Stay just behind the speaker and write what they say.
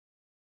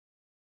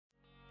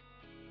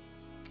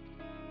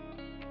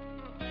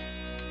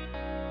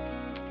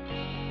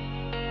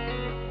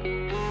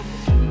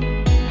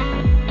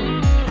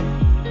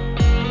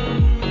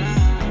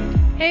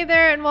Hey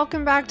there, and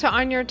welcome back to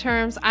On Your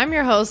Terms. I'm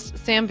your host,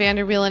 Sam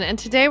Vanderwielen, and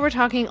today we're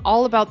talking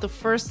all about the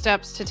first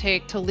steps to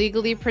take to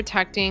legally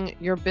protecting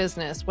your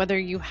business. Whether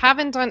you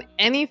haven't done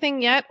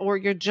anything yet or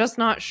you're just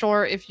not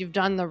sure if you've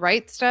done the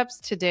right steps,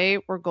 today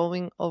we're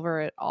going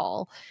over it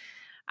all.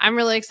 I'm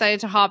really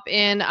excited to hop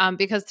in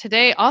because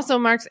today also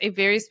marks a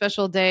very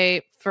special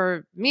day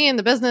for me and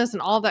the business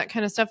and all that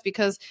kind of stuff,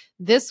 because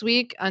this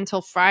week until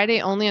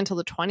Friday only, until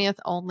the 20th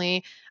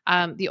only,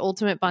 the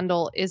Ultimate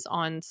Bundle is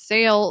on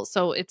sale.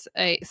 So it's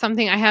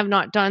something I have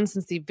not done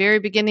since the very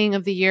beginning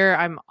of the year.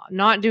 I'm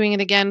not doing it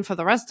again for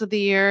the rest of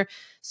the year.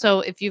 So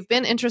if you've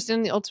been interested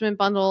in the Ultimate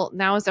Bundle,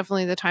 now is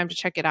definitely the time to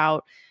check it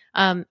out.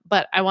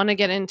 But I want to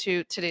get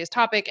into today's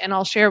topic, and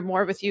I'll share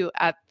more with you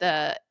at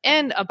the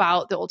end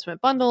about the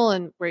Ultimate Bundle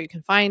and where you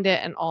can find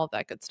it and all of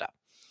that good stuff.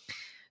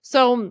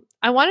 So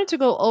I wanted to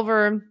go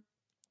over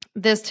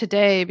this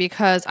today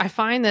because I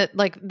find that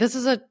this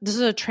is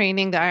a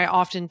training that I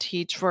often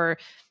teach for,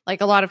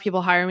 a lot of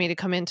people hire me to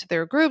come into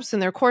their groups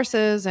and their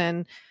courses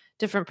and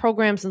different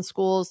programs and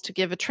schools to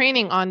give a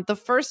training on the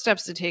first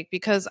steps to take,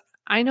 because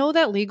I know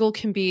that legal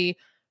can be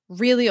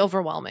really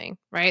overwhelming,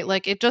 right?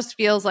 It just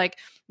feels like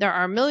there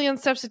are a million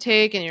steps to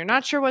take and you're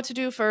not sure what to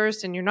do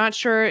first, and you're not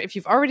sure if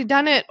you've already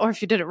done it or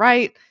if you did it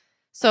right.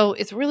 So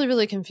it's really,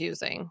 really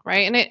confusing,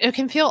 right? And it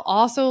can feel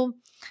also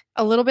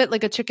a little bit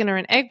like a chicken or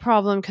an egg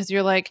problem, because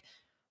you're like,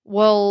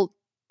 well,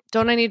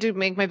 don't I need to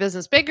make my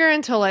business bigger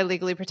until I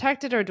legally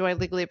protect it? Or do I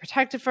legally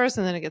protect it first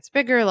and then it gets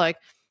bigger?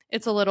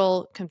 It's a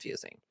little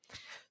confusing.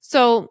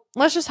 So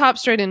let's just hop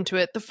straight into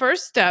it. The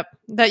first step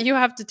that you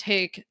have to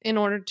take in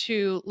order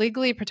to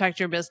legally protect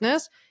your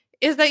business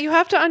is that you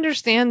have to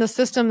understand the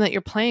system that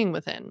you're playing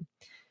within.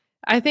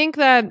 I think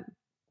that,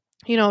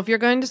 if you're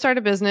going to start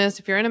a business,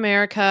 if you're in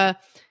America,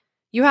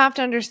 you have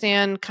to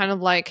understand kind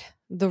of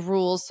the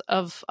rules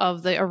of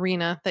the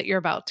arena that you're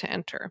about to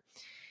enter.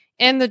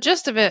 And the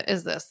gist of it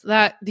is this,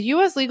 that the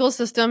US legal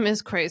system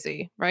is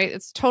crazy, right?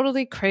 It's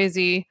totally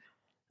crazy.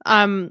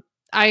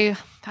 I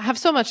have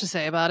so much to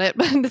say about it,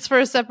 but it's for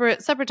a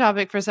separate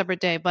topic for a separate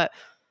day. But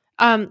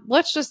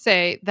let's just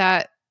say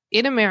that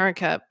in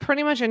America,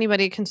 pretty much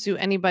anybody can sue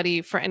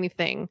anybody for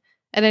anything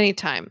at any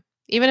time,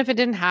 even if it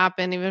didn't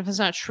happen, even if it's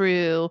not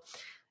true,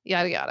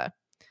 yada, yada.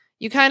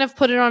 You kind of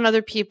put it on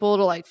other people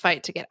to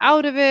fight to get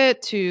out of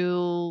it,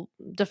 to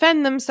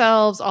defend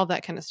themselves, all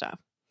that kind of stuff.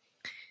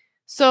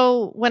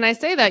 So when I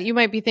say that, you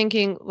might be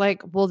thinking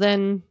well,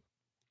 then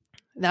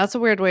that's a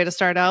weird way to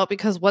start out,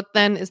 because what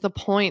then is the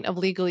point of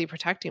legally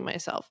protecting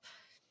myself?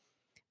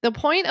 The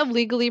point of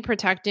legally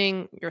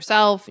protecting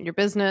yourself, your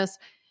business,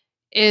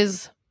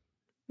 is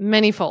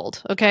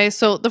manyfold. Okay.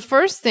 So the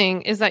first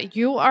thing is that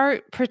you are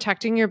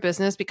protecting your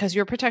business because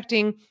you're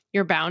protecting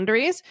your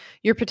boundaries.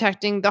 You're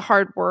protecting the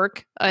hard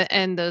work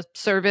and the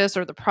service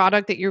or the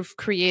product that you've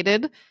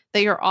created,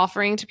 that you're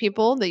offering to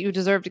people, that you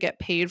deserve to get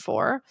paid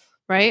for,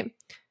 right?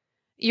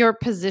 You're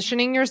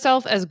positioning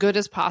yourself as good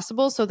as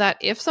possible so that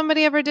if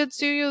somebody ever did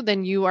sue you,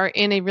 then you are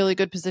in a really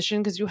good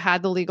position because you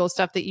had the legal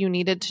stuff that you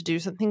needed to do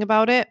something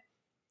about it.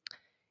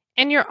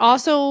 And you're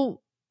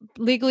also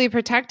legally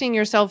protecting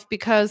yourself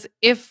because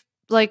if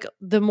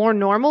the more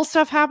normal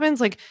stuff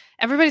happens,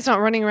 everybody's not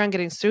running around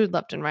getting sued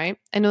left and right.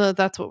 I know that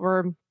that's what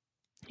we're,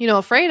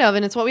 afraid of.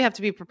 And it's what we have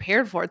to be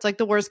prepared for. It's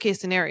the worst case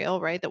scenario,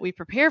 right? That we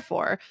prepare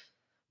for.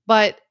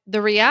 But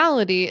the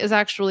reality is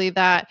actually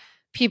that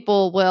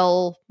people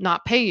will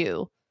not pay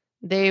you.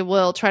 They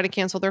will try to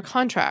cancel their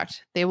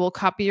contract. They will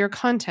copy your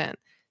content.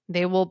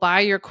 They will buy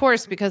your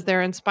course because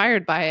they're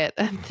inspired by it.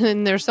 And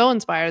then they're so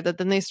inspired that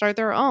then they start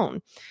their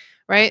own,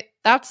 right?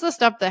 That's the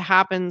stuff that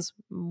happens.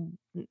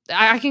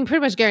 I can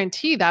pretty much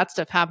guarantee that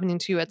stuff happening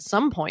to you at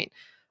some point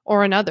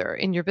or another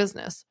in your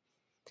business.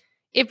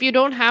 If you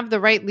don't have the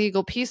right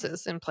legal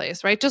pieces in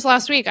place, right? Just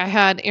last week, I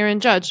had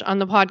Erin Judge on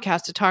the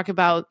podcast to talk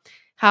about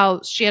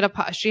how she had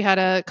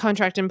a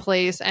contract in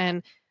place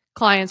and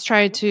clients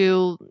tried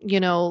to,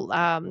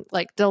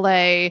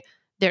 delay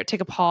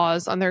take a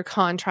pause on their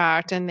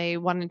contract, and they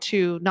wanted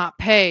to not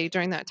pay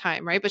during that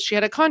time, right? But she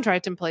had a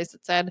contract in place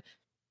that said,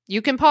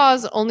 you can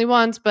pause only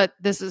once, but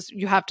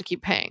you have to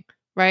keep paying,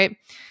 right?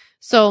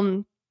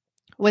 So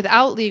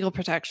without legal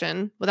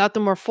protection, without the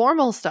more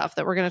formal stuff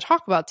that we're going to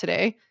talk about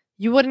today,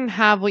 you wouldn't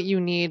have what you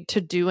need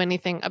to do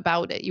anything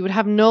about it. You would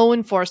have no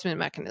enforcement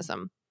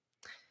mechanism.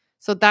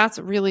 So that's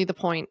really the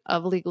point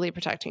of legally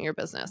protecting your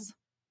business.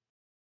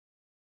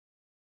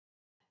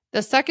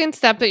 The second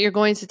step that you're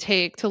going to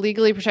take to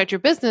legally protect your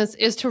business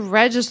is to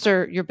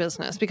register your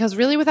business, because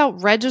really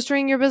without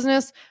registering your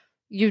business,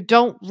 you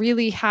don't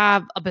really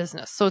have a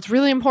business. So it's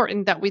really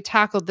important that we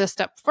tackle this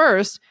step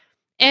first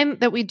and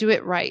that we do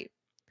it right.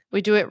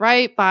 We do it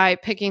right by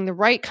picking the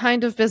right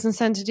kind of business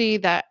entity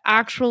that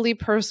actually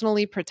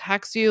personally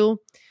protects you.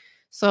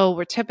 So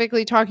we're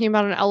typically talking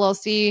about an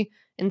LLC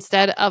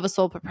instead of a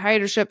sole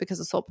proprietorship, because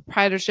a sole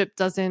proprietorship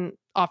doesn't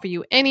offer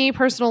you any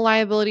personal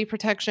liability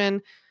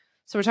protection.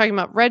 So we're talking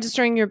about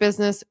registering your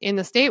business in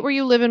the state where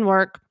you live and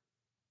work,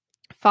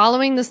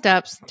 following the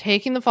steps,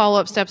 taking the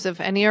follow-up steps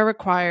if any are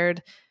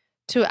required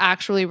to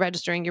actually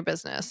registering your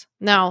business.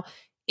 Now,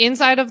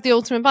 Inside of the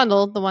Ultimate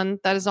Bundle, the one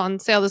that is on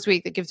sale this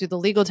week that gives you the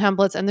legal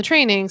templates and the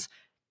trainings,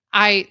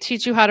 I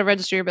teach you how to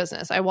register your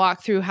business. I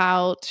walk through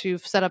how to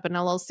set up an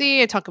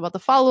LLC. I talk about the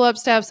follow-up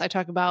steps. I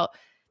talk about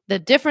the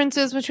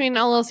differences between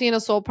an LLC and a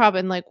sole prop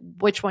and like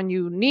which one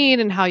you need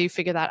and how you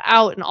figure that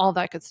out and all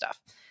that good stuff.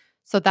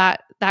 So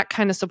that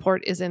kind of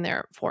support is in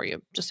there for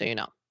you, just so you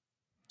know.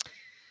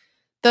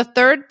 The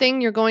third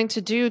thing you're going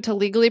to do to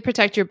legally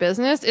protect your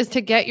business is to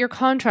get your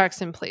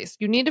contracts in place.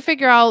 You need to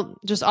figure out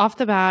just off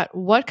the bat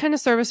what kind of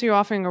service you're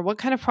offering or what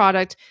kind of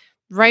product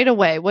right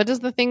away. What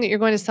is the thing that you're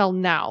going to sell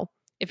now?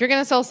 If you're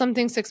going to sell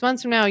something 6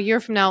 months from now, a year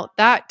from now,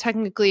 that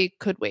technically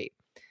could wait.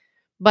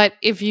 But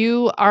if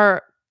you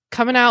are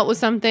coming out with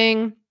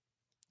something,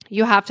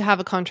 you have to have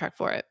a contract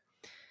for it.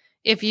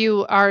 If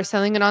you are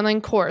selling an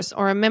online course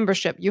or a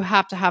membership, you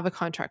have to have a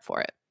contract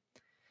for it.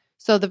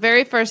 So the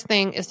very first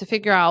thing is to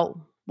figure out,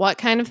 what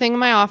kind of thing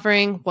am I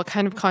offering? What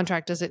kind of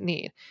contract does it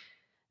need?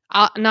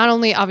 Not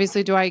only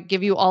obviously do I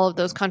give you all of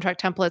those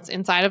contract templates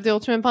inside of the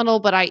Ultimate Bundle,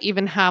 but I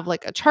even have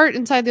like a chart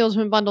inside the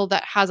Ultimate Bundle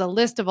that has a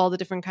list of all the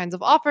different kinds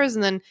of offers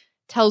and then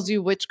tells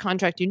you which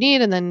contract you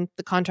need. And then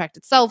the contract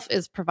itself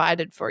is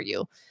provided for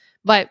you.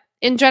 But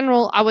in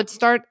general, I would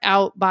start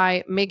out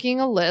by making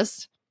a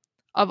list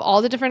of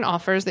all the different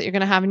offers that you're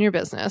going to have in your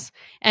business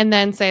and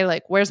then say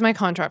like, where's my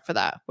contract for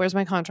that? Where's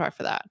my contract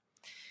for that?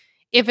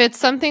 If it's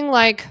something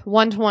like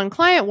one-to-one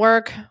client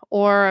work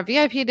or a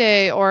VIP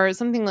day or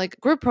something like a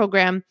group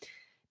program,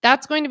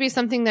 that's going to be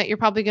something that you're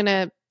probably going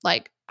to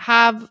like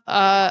have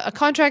a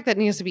contract that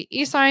needs to be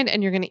e-signed,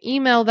 and you're going to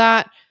email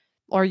that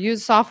or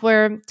use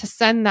software to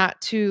send that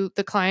to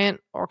the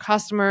client or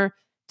customer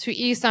to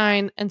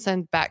e-sign and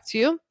send back to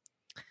you.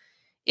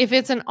 If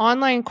it's an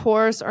online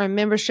course or a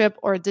membership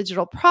or a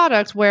digital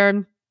product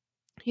where,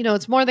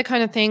 it's more the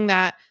kind of thing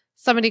that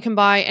somebody can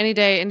buy any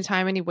day,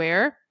 anytime,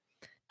 anywhere,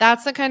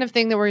 that's the kind of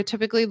thing that we're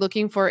typically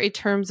looking for a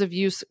terms of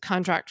use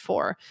contract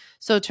for.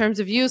 So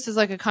terms of use is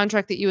like a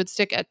contract that you would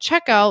stick at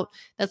checkout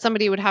that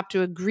somebody would have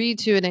to agree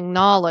to and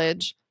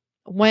acknowledge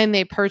when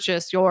they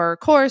purchase your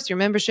course, your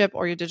membership,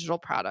 or your digital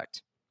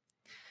product.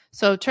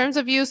 So terms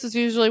of use is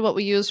usually what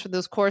we use for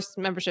those course,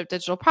 membership,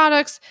 digital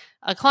products.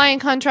 A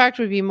client contract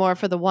would be more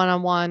for the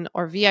one-on-one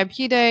or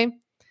VIP day.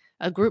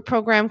 A group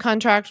program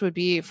contract would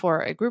be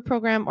for a group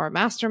program or a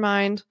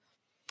mastermind,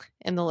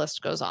 and the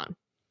list goes on.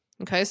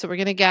 Okay, so we're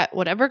going to get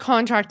whatever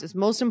contract is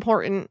most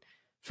important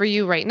for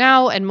you right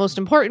now. And most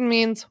important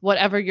means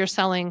whatever you're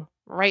selling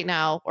right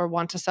now or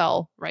want to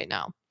sell right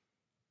now.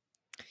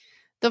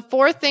 The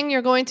fourth thing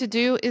you're going to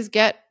do is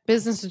get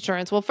business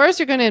insurance. Well, first,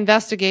 you're going to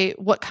investigate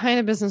what kind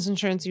of business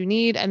insurance you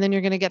need, and then you're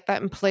going to get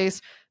that in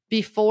place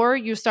before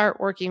you start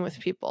working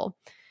with people.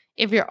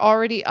 If you're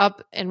already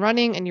up and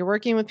running and you're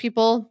working with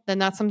people, then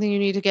that's something you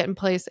need to get in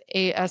place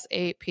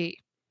ASAP.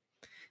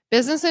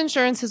 Business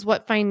insurance is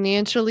what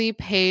financially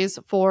pays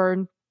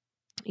for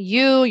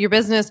you, your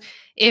business,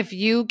 if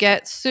you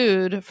get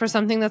sued for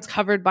something that's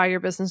covered by your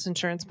business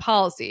insurance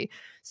policy.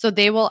 So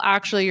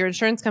your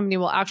insurance company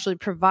will actually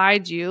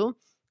provide you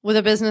with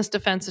a business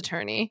defense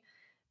attorney,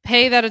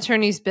 pay that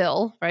attorney's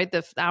bill, right?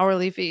 The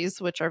hourly fees,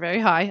 which are very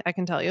high, I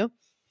can tell you.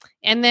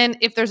 And then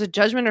if there's a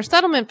judgment or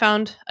settlement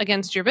found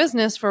against your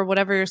business for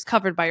whatever is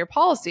covered by your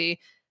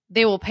policy,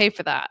 they will pay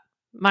for that,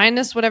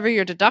 minus whatever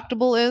your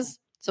deductible is.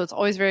 So it's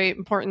always very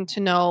important to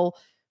know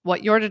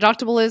what your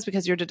deductible is,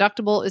 because your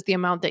deductible is the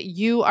amount that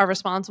you are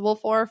responsible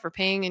for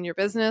paying in your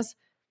business.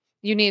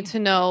 You need to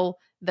know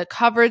the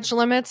coverage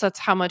limits. That's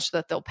how much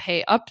that they'll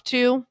pay up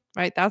to,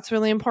 right? That's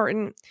really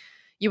important.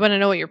 You want to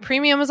know what your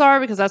premiums are,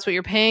 because that's what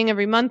you're paying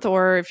every month,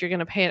 or if you're going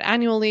to pay it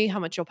annually, how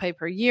much you'll pay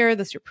per year.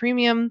 That's your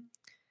premium.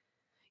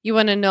 You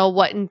want to know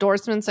what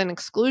endorsements and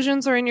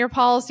exclusions are in your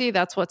policy.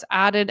 That's what's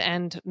added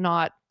and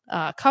not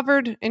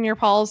covered in your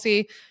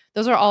policy.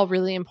 Those are all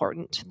really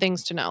important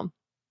things to know.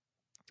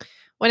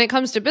 When it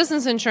comes to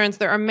business insurance,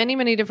 there are many,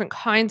 many different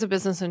kinds of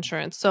business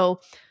insurance.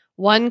 So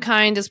one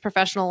kind is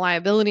professional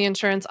liability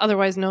insurance,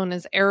 otherwise known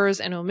as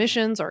errors and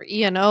omissions, or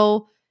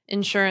E&O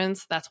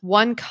insurance. That's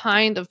one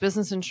kind of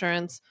business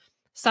insurance.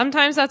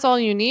 Sometimes that's all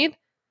you need.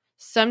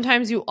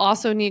 Sometimes you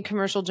also need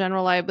commercial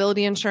general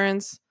liability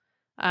insurance.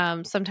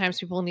 Sometimes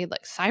people need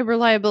like cyber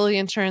liability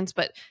insurance,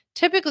 but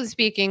typically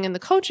speaking, in the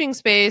coaching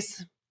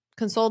space,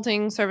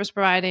 consulting, service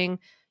providing,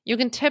 you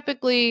can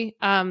typically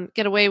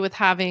get away with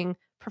having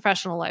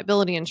professional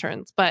liability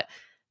insurance. But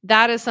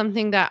that is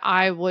something that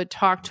I would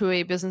talk to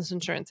a business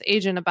insurance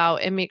agent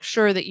about and make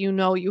sure that you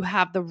know you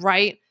have the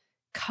right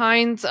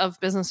kinds of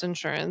business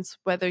insurance,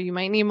 whether you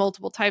might need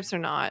multiple types or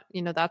not,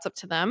 that's up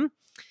to them.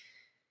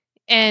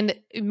 And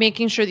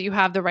making sure that you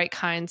have the right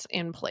kinds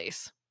in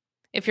place.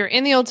 If you're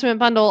in the Ultimate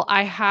Bundle,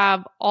 I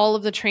have all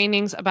of the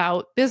trainings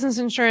about business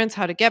insurance,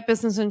 how to get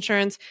business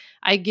insurance.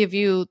 I give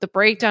you the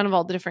breakdown of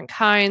all the different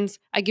kinds.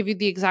 I give you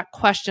the exact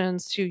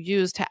questions to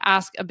use to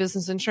ask a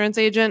business insurance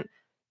agent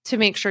to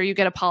make sure you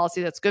get a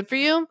policy that's good for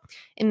you.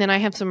 And then I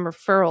have some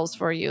referrals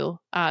for you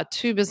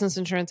to business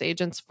insurance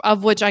agents,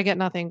 of which I get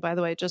nothing, by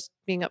the way, just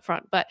being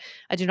upfront. But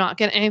I do not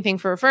get anything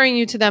for referring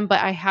you to them, but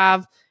I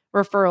have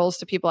referrals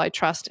to people I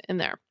trust in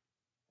there.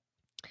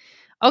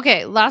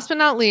 Okay, last but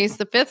not least,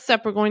 the fifth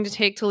step we're going to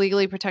take to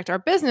legally protect our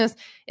business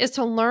is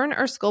to learn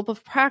our scope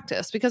of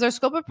practice, because our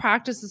scope of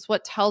practice is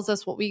what tells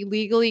us what we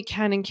legally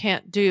can and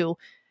can't do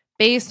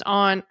based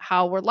on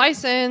how we're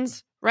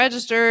licensed,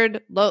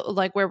 registered,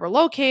 like where we're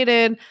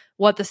located,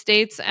 what the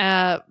state's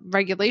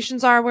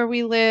regulations are where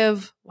we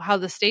live, how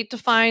the state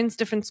defines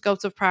different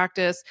scopes of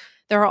practice.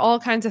 There are all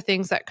kinds of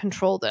things that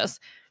control this.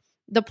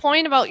 The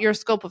point about your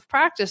scope of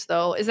practice,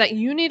 though, is that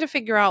you need to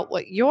figure out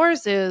what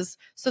yours is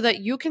so that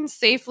you can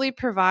safely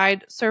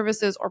provide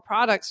services or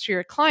products to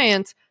your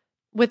clients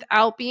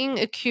without being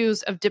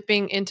accused of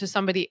dipping into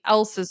somebody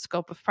else's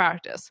scope of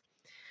practice.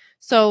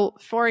 So,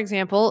 for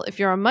example, if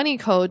you're a money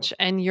coach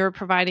and you're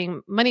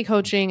providing money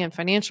coaching and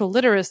financial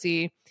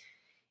literacy,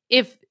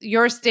 if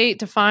your state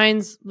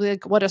defines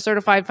like what a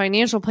certified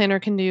financial planner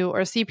can do or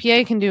a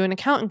CPA can do, an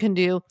accountant can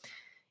do,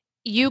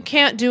 you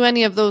can't do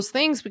any of those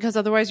things, because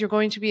otherwise you're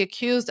going to be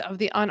accused of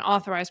the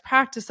unauthorized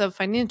practice of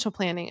financial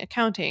planning,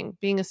 accounting,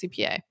 being a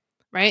CPA,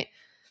 right?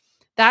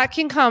 That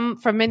can come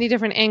from many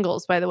different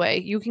angles, by the way.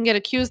 You can get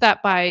accused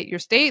that by your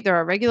state. There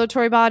are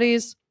regulatory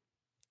bodies.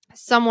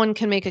 Someone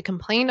can make a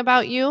complaint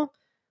about you,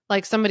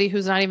 like somebody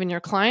who's not even your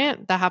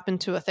client. That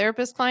happened to a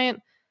therapist client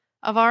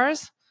of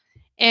ours.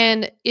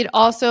 And it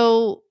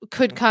also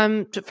could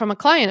come from a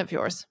client of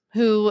yours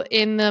who,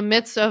 in the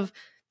midst of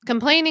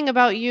complaining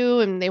about you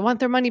and they want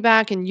their money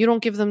back and you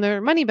don't give them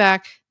their money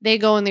back, they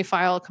go and they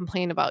file a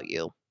complaint about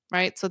you,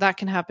 right? So that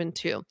can happen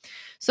too.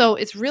 So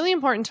it's really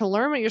important to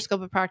learn what your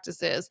scope of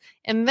practice is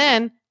and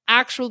then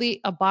actually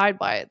abide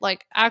by it.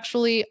 Like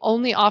actually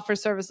only offer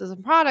services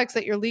and products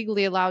that you're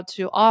legally allowed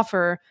to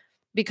offer,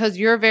 because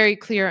you're very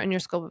clear on your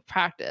scope of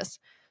practice.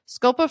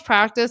 Scope of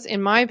practice,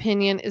 in my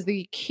opinion, is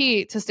the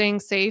key to staying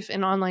safe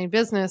in online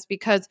business,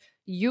 because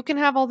you can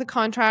have all the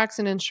contracts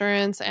and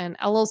insurance and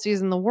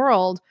LLCs in the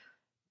world,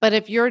 but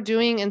if you're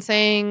doing and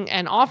saying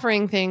and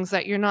offering things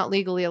that you're not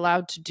legally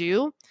allowed to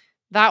do,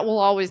 that will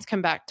always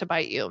come back to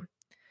bite you.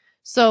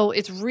 So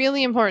it's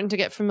really important to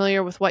get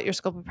familiar with what your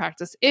scope of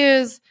practice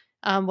is,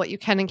 what you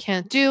can and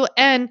can't do,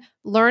 and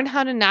learn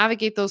how to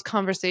navigate those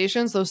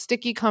conversations, those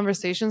sticky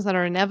conversations that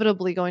are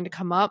inevitably going to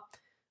come up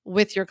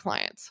with your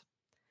clients.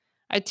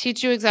 I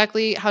teach you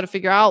exactly how to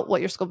figure out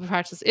what your scope of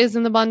practice is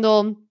in the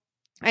bundle.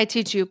 I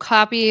teach you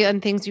copy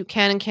and things you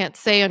can and can't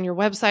say on your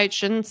website,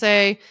 shouldn't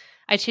say.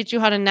 I teach you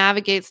how to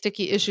navigate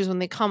sticky issues when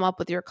they come up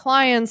with your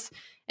clients,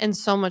 and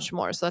so much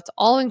more. So that's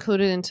all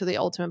included into the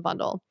Ultimate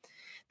Bundle.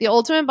 The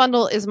Ultimate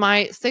Bundle is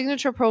my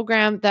signature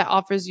program that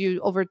offers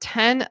you over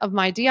 10 of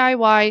my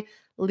DIY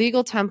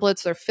legal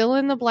templates. They're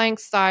fill-in-the-blank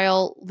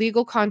style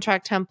legal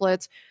contract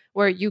templates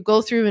where you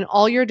go through and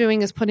all you're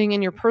doing is putting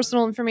in your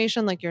personal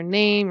information, like your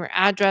name, your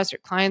address,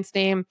 your client's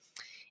name.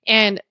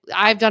 And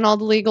I've done all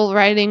the legal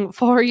writing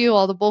for you,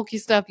 all the bulky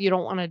stuff you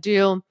don't want to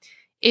do.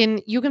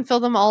 And you can fill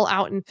them all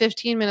out in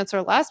 15 minutes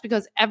or less,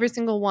 because every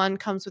single one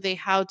comes with a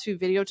how-to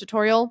video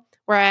tutorial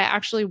where I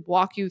actually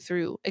walk you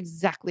through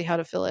exactly how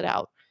to fill it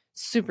out.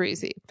 Super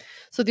easy.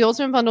 So the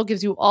Ultimate Bundle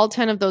gives you all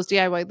 10 of those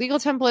DIY legal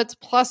templates,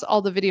 plus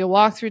all the video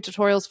walkthrough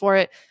tutorials for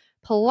it.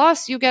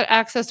 Plus, you get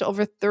access to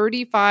over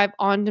 35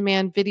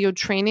 on-demand video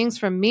trainings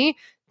from me,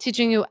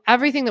 teaching you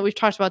everything that we've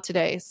talked about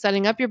today: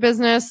 setting up your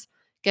business,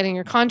 getting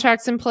your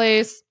contracts in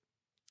place,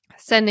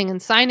 sending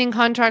and signing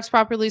contracts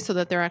properly so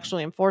that they're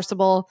actually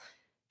enforceable,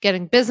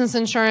 getting business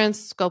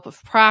insurance, scope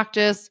of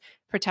practice,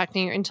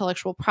 protecting your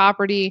intellectual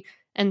property,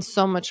 and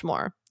so much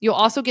more. You'll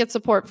also get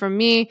support from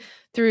me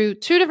through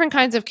 2 different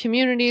kinds of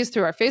communities,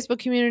 through our Facebook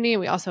community.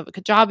 We also have a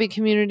Kajabi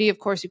community. Of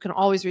course, you can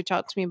always reach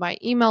out to me by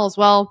email as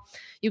well.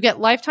 You get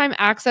lifetime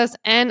access,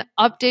 and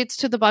updates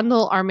to the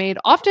bundle are made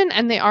often,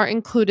 and they are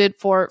included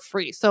for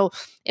free. So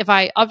if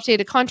I update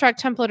a contract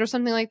template or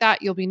something like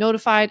that, you'll be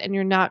notified and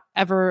you're not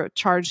ever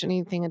charged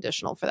anything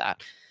additional for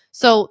that.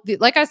 So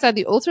like I said,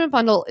 the Ultimate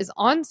Bundle is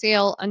on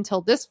sale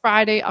until this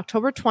Friday,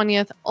 October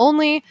 20th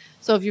only.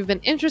 So if you've been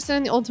interested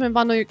in the Ultimate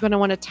Bundle, you're going to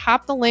want to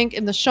tap the link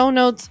in the show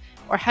notes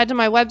or head to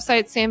my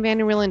website,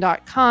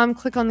 samvanderwielen.com,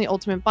 click on the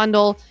Ultimate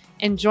Bundle,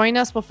 and join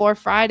us before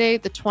Friday,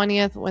 the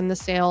 20th, when the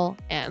sale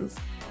ends.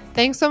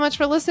 Thanks so much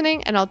for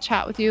listening, and I'll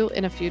chat with you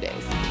in a few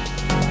days.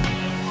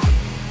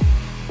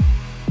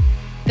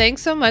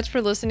 Thanks so much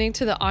for listening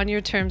to the On Your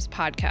Terms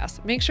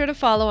podcast. Make sure to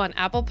follow on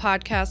Apple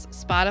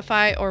Podcasts,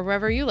 Spotify, or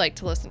wherever you like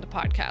to listen to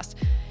podcasts.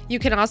 You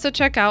can also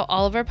check out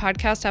all of our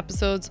podcast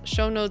episodes,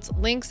 show notes,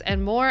 links,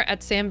 and more at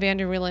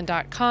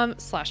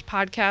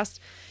samvanderwielen.com/podcast.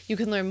 You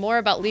can learn more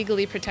about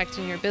legally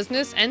protecting your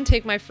business and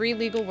take my free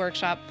legal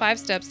workshop, 5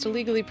 Steps to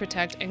Legally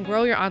Protect and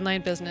Grow Your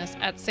Online Business,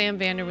 at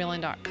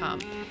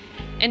samvanderwielen.com.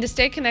 And to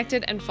stay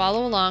connected and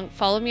follow along,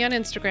 follow me on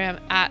Instagram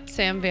at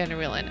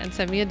samvanderwielen and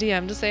send me a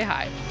DM to say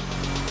hi.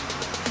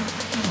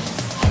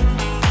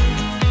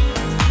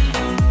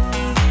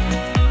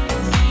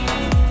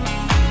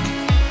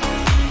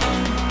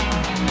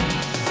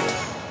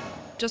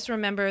 Just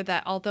remember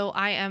that although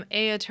I am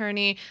a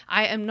attorney,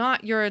 I am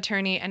not your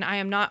attorney, and I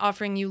am not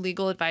offering you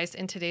legal advice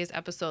in today's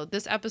episode.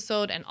 This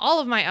episode and all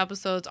of my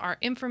episodes are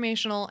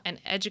informational and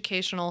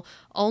educational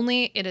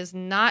only. It is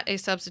not a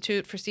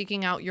substitute for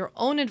seeking out your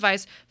own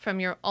advice from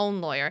your own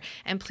lawyer.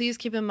 And please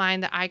keep in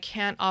mind that I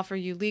can't offer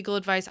you legal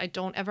advice. I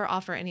don't ever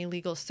offer any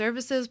legal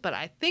services, but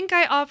I think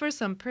I offer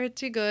some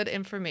pretty good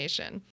information.